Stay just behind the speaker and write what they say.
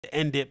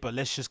end it, but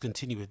let's just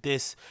continue with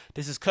this.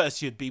 This is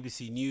courtesy of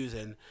BBC News,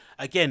 and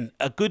again,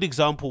 a good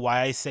example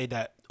why I say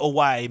that, or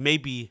why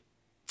maybe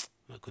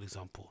a good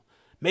example.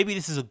 Maybe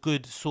this is a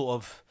good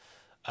sort of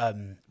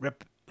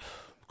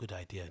good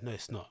idea. No,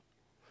 it's not.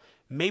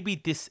 Maybe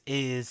this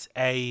is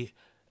a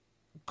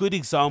good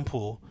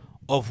example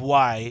of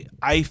why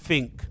I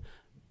think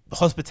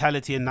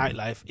hospitality and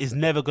nightlife is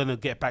never going to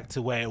get back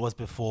to where it was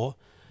before,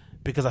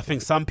 because I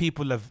think some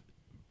people have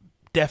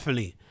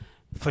definitely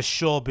for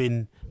sure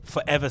been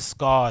forever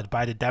scarred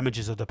by the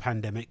damages of the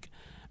pandemic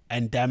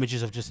and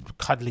damages of just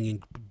cuddling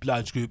in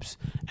large groups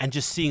and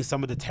just seeing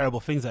some of the terrible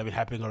things that have been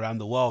happening around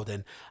the world.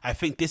 And I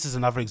think this is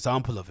another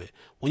example of it.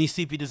 When you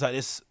see videos like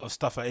this of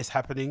stuff like this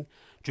happening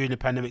during the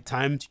pandemic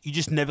times, you're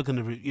just never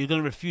you're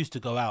gonna refuse to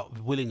go out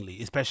willingly,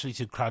 especially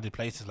to crowded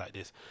places like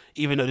this,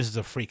 even though this is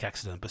a freak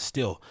accident. But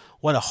still,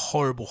 what a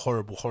horrible,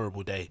 horrible,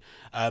 horrible day.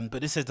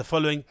 But this says the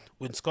following: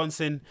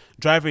 Wisconsin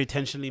driver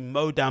intentionally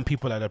mowed down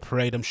people at a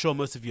parade. I'm sure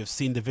most of you have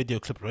seen the video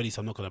clip already,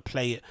 so I'm not going to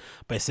play it.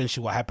 But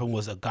essentially what happened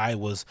was a guy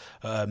was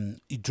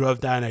he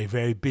drove down a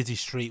very busy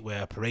street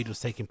where a parade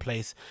was taking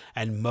place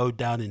and mowed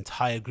down an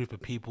entire group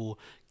of people,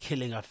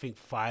 killing I think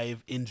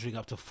 5, injuring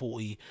up to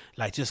 40,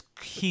 like just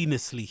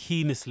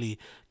heinously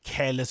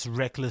careless,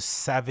 reckless,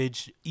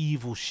 savage,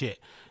 evil shit.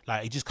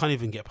 Like, you just can't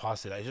even get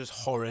past it. Like, it's just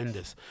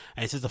horrendous.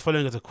 And it says the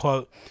following as a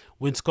quote: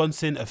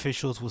 Wisconsin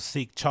officials will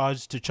seek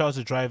to charge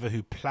the driver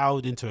who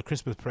plowed into a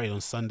Christmas parade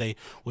on Sunday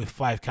with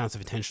 5 counts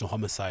of intentional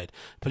homicide.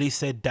 Police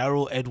said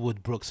Darrell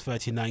Edward Brooks,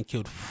 39,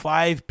 killed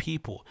 5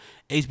 people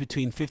aged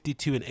between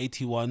 52 and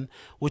 81,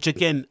 which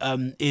again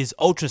is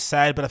ultra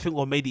sad. But I think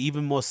what made it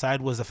even more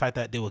sad was the fact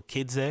that there were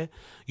kids there.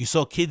 You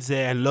saw kids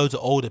there and loads of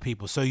older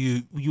people. So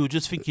you were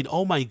just thinking,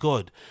 oh my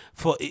God.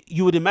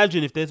 You would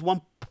imagine if there's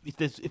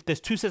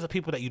 2 sets of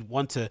people that you'd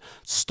want to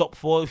stop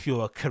for if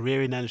you're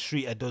careering down the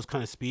street at those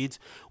kind of speeds,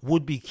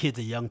 would be kids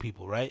and young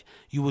people, right?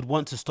 You would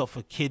want to stop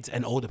for kids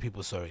and older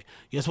people, sorry.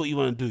 That's what you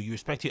want to do. You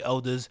respect your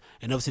elders,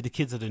 and obviously the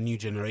kids are the new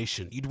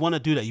generation. You'd want to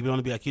do that. You'd want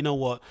to be like, you know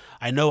what?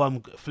 I know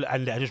and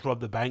I just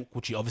robbed the bank,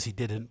 which he obviously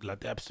didn't,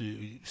 like the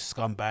absolute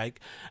scumbag,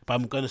 but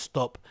I'm going to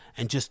stop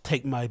and just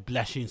take my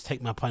lashings,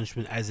 take my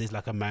punishment as is,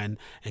 like a man,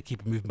 and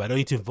keep it moving. But I don't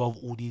need to involve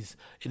all these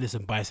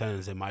innocent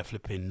bystanders in my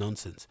flipping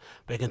nonsense.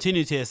 But it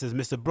continues here. It says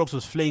Mr. Brooks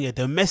was fleeing a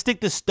domestic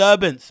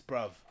disturbance,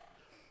 bruv.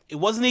 It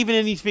wasn't even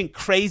anything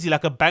crazy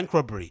like a bank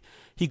robbery.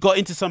 He got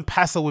into some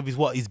hassle with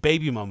his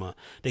baby mama.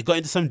 They got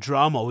into some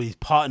drama with his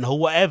partner or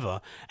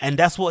whatever, and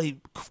that's what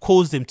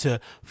caused him to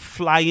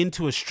fly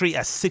into a street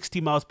at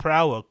 60 miles per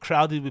hour,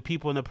 crowded with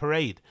people in a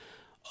parade.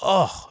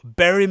 Oh,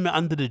 bury him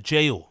under the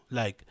jail.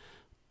 Like,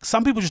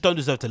 some people just don't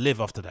deserve to live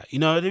after that. You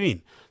know what I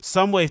mean?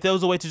 Some way, if there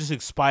was a way to just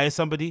expire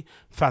somebody,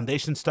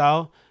 foundation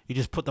style, you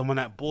just put them on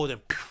that board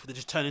and poof, they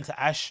just turn into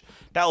ash.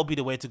 That would be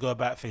the way to go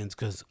about things.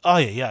 Because,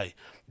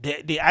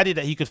 they added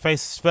that he could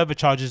face further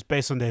charges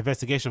based on the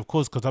investigation, of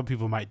course, because other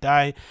people might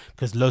die,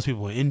 because loads of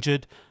people were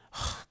injured.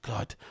 Oh,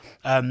 God.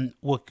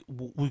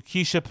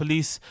 Waukesha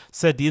police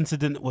said the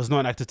incident was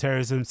not an act of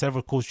terrorism.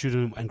 Several school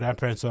children and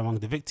grandparents were among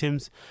the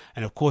victims.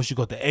 And of course, you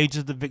got the age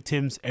of the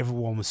victims.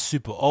 Everyone was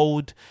super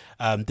old.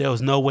 There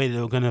was no way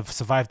they were going to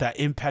survive that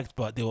impact,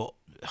 but they were...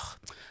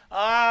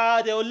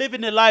 they were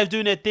living their lives,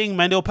 doing their thing,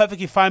 man. They were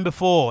perfectly fine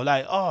before.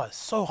 Like, oh, it's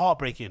so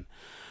heartbreaking.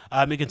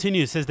 It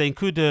continues. It says they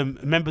include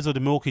members of the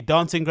Milwaukee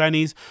Dancing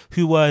Grannies,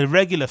 who were a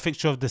regular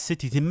fixture of the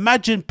cities.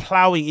 Imagine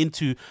plowing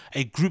into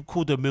a group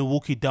called the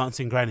Milwaukee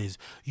Dancing Grannies.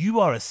 You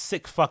are a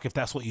sick fuck if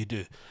that's what you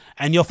do.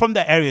 And you're from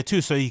that area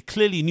too, so he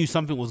clearly knew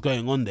something was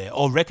going on there,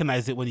 or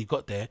recognized it when he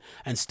got there,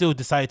 and still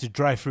decided to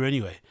drive through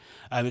anyway.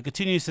 It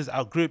continues, says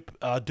our group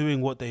are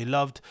doing what they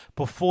loved,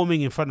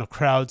 performing in front of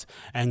crowds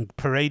and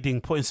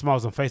parading, putting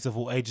smiles on faces of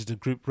all ages. The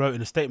group wrote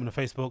in a statement on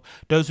Facebook,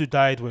 those who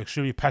died were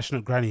extremely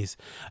passionate grannies.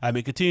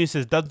 It continues,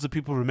 says dozens of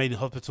people remain in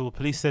hospital.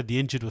 Police said the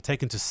injured were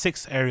taken to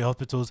 6 area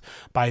hospitals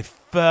by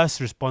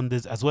first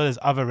responders as well as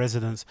other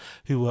residents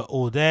who were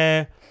all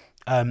there.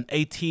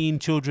 18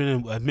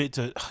 children admitted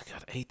to... Oh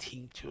God,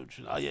 18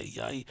 children.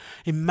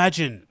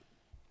 Imagine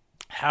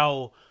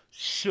how...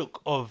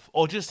 shook of,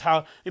 or just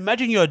how,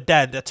 imagine you're a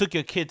dad that took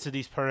your kid to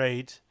these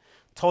parades,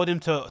 told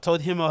him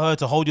or her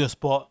to hold your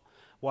spot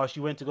whilst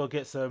you went to go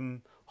get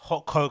some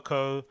hot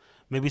cocoa,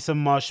 maybe some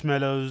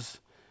marshmallows,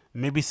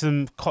 maybe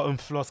some cotton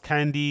floss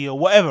candy or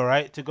whatever,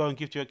 right, to go and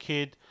give to your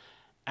kid.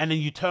 And then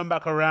you turn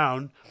back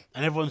around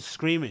and everyone's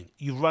screaming.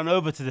 You run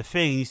over to the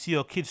thing and you see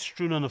your kid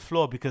strewn on the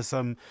floor because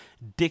some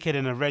dickhead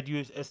in a red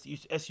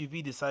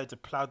SUV decided to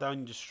plow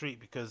down the street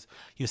because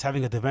he was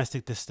having a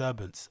domestic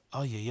disturbance.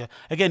 Oh, yeah.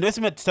 Again,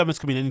 domestic disturbance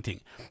could mean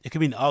anything. It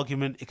could mean an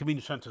argument. It could mean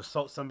trying to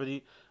assault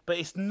somebody. But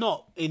it's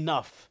not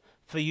enough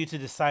for you to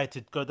decide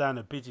to go down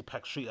a busy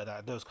packed street like that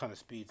at those kind of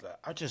speeds. Like,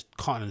 I just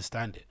can't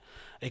understand it.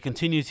 It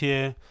continues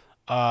here.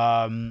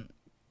 Okay,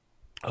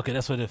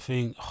 that's what the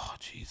thing... Oh,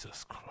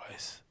 Jesus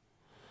Christ.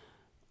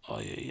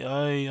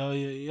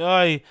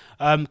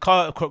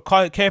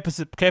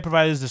 Care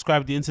providers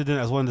described the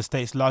incident as one of the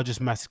state's largest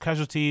massive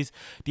casualties.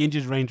 The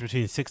injuries range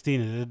between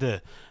 16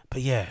 and...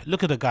 But yeah,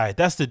 look at the guy.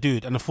 That's the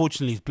dude. And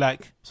unfortunately, he's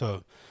black.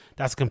 So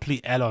That's a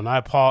complete L on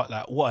our part.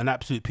 Like, what an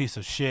absolute piece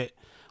of shit.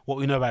 What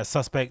we know about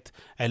suspect,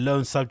 a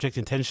lone subject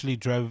intentionally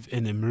drove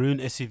in a maroon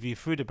SUV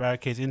through the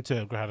barricades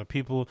into a crowd of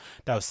people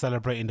that was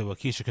celebrating the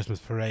Waukesha Christmas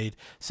parade.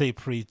 City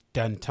Police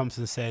Dan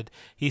Thompson said.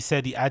 He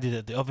added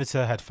that the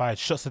officer had fired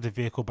shots at the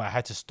vehicle but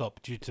had to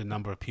stop due to the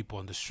number of people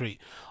on the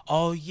street.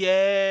 Oh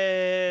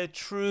yeah,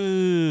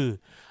 true.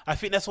 I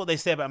think that's what they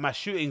say about mass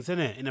shootings, isn't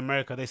it? In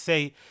America, they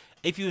say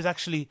if you was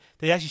actually,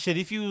 they actually said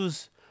if you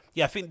was,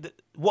 yeah, I think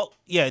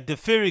the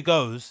theory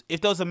goes,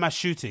 if there was a mass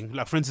shooting,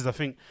 like for instance, I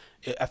think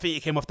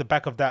it came off the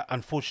back of that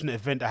unfortunate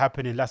event that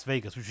happened in Las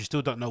Vegas, which we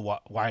still don't know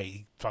why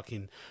he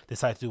fucking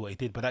decided to do what he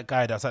did. But that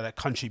guy that's like that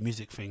country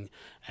music thing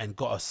and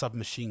got a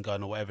submachine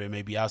gun or whatever it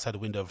may be outside the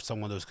window of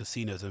some of those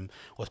casinos and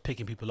was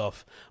picking people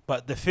off.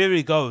 But the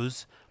theory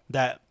goes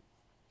that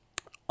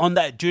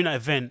during that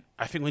event,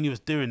 I think when he was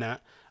doing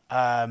that,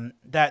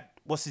 that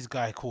what's his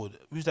guy called?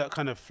 Who's that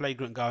kind of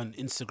flagrant guy on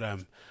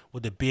Instagram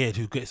with the beard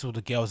who gets all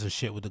the girls and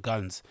shit with the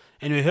guns?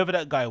 Anyway, whoever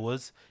that guy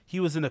was, he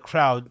was in a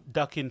crowd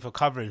ducking for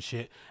cover and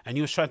shit, and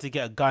he was trying to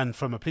get a gun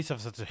from a police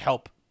officer to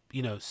help,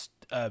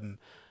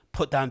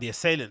 put down the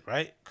assailant,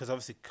 right? Because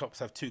obviously cops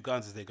have two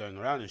guns as they're going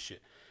around and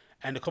shit.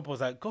 And the cop was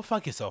like, "Go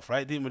fuck yourself,"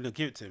 right? Didn't really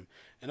give it to him.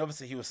 And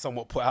obviously he was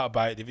somewhat put out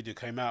by it. The video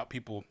came out,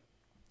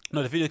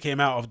 the video came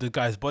out of the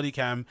guy's body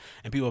cam,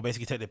 and people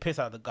basically take the piss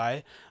out of the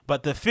guy.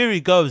 But the theory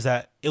goes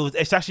that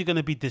it's actually going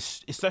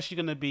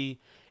to be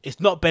it's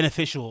not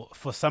beneficial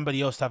for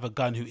somebody else to have a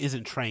gun who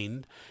isn't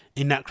trained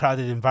in that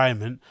crowded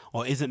environment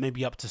or isn't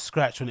maybe up to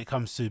scratch when it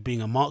comes to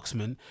being a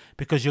marksman,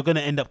 because you're going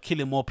to end up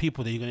killing more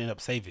people than you're going to end up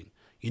saving.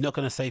 You're not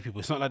going to save people.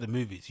 It's not like the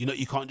movies.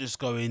 You can't just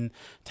go in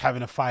to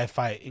having a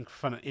firefight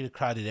in a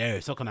crowded area.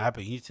 It's not going to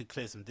happen. You need to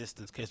clear some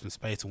distance, clear some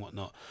space and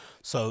whatnot.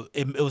 So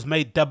it was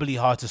made doubly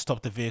hard to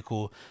stop the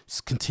vehicle,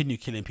 continue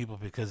killing people,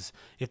 because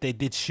if they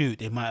did shoot,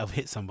 they might have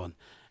hit someone.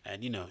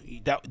 And,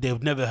 that they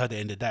would never heard the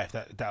end of that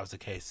if that was the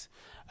case.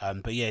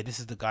 But yeah, this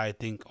is the guy, I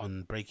think,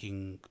 on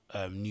breaking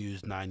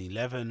news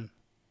 9/11.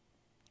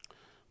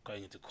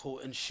 Going into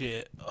court and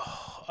shit.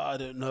 Oh, I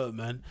don't know,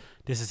 man.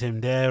 This is him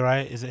there,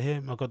 right? Is it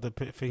him? I got the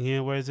thing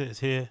here. Where is it?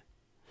 It's here.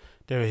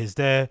 There it is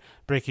there.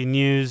 Breaking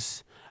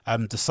news.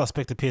 The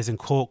suspect appears in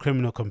court.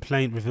 Criminal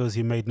complaint reveals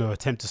he made no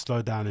attempt to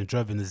slow down and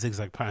drove in the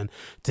zigzag pattern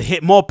to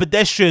hit more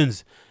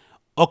pedestrians.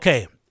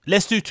 Okay,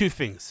 let's do two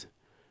things.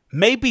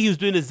 Maybe he was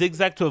doing a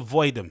zigzag to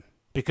avoid them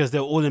because they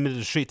were all in the middle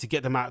of the street to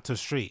get them out to the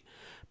street.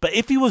 But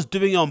if he was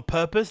doing it on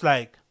purpose,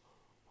 like,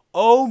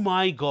 oh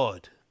my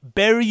God,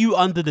 bury you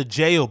under the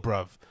jail,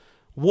 bruv.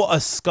 What a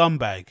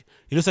scumbag.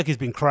 He looks like he's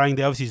been crying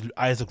there. Obviously his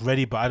eyes look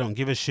ready, but I don't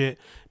give a shit.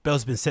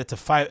 Bail's been set to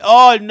 5.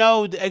 Oh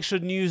no, the extra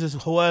news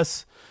is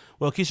worse.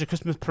 Well, Waukesha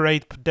Christmas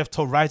parade death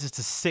toll rises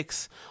to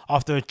 6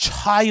 after a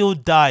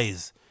child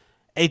dies.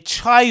 A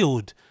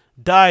child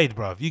died,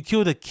 bruv. You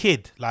killed a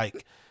kid,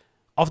 like,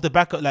 off the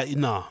back of, like,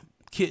 nah.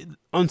 Kid,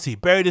 auntie,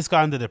 bury this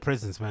guy under the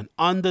prisons, man.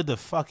 Under the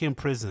fucking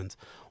prisons.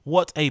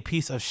 What a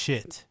piece of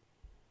shit.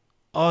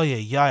 Oh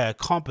yeah, I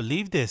can't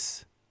believe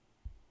this.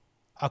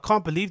 I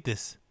can't believe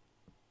this.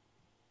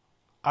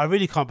 I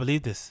really can't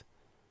believe this.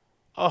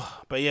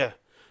 Oh, but yeah,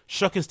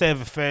 shocking state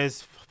of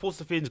affairs. Thoughts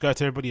and feelings go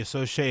to everybody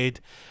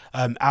associated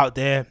out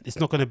there. It's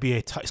not going to be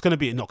not going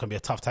to be a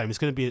tough time. It's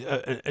going to be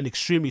an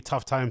extremely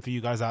tough time for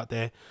you guys out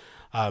there.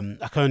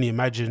 I can only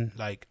imagine.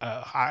 Like,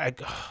 I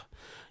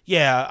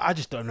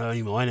just don't know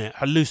anymore, innit?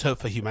 I lose hope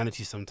for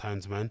humanity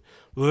sometimes, man.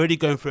 We're already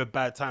going through a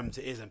bad time as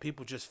it is, and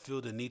people just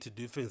feel the need to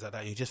do things like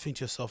that. You just think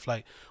to yourself,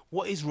 like,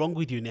 what is wrong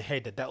with you in your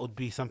head that would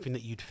be something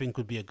that you'd think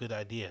would be a good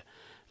idea?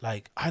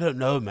 Like, I don't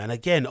know, man.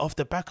 Again, off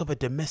the back of a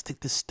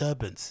domestic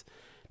disturbance,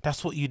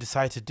 that's what you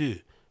decide to do.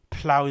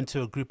 Plow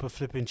into a group of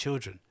flipping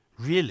children.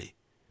 Really?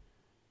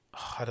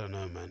 Oh, I don't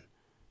know, man.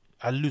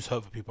 I lose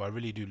hope for people. I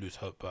really do lose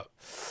hope, but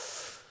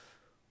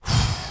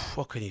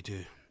what can you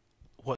do?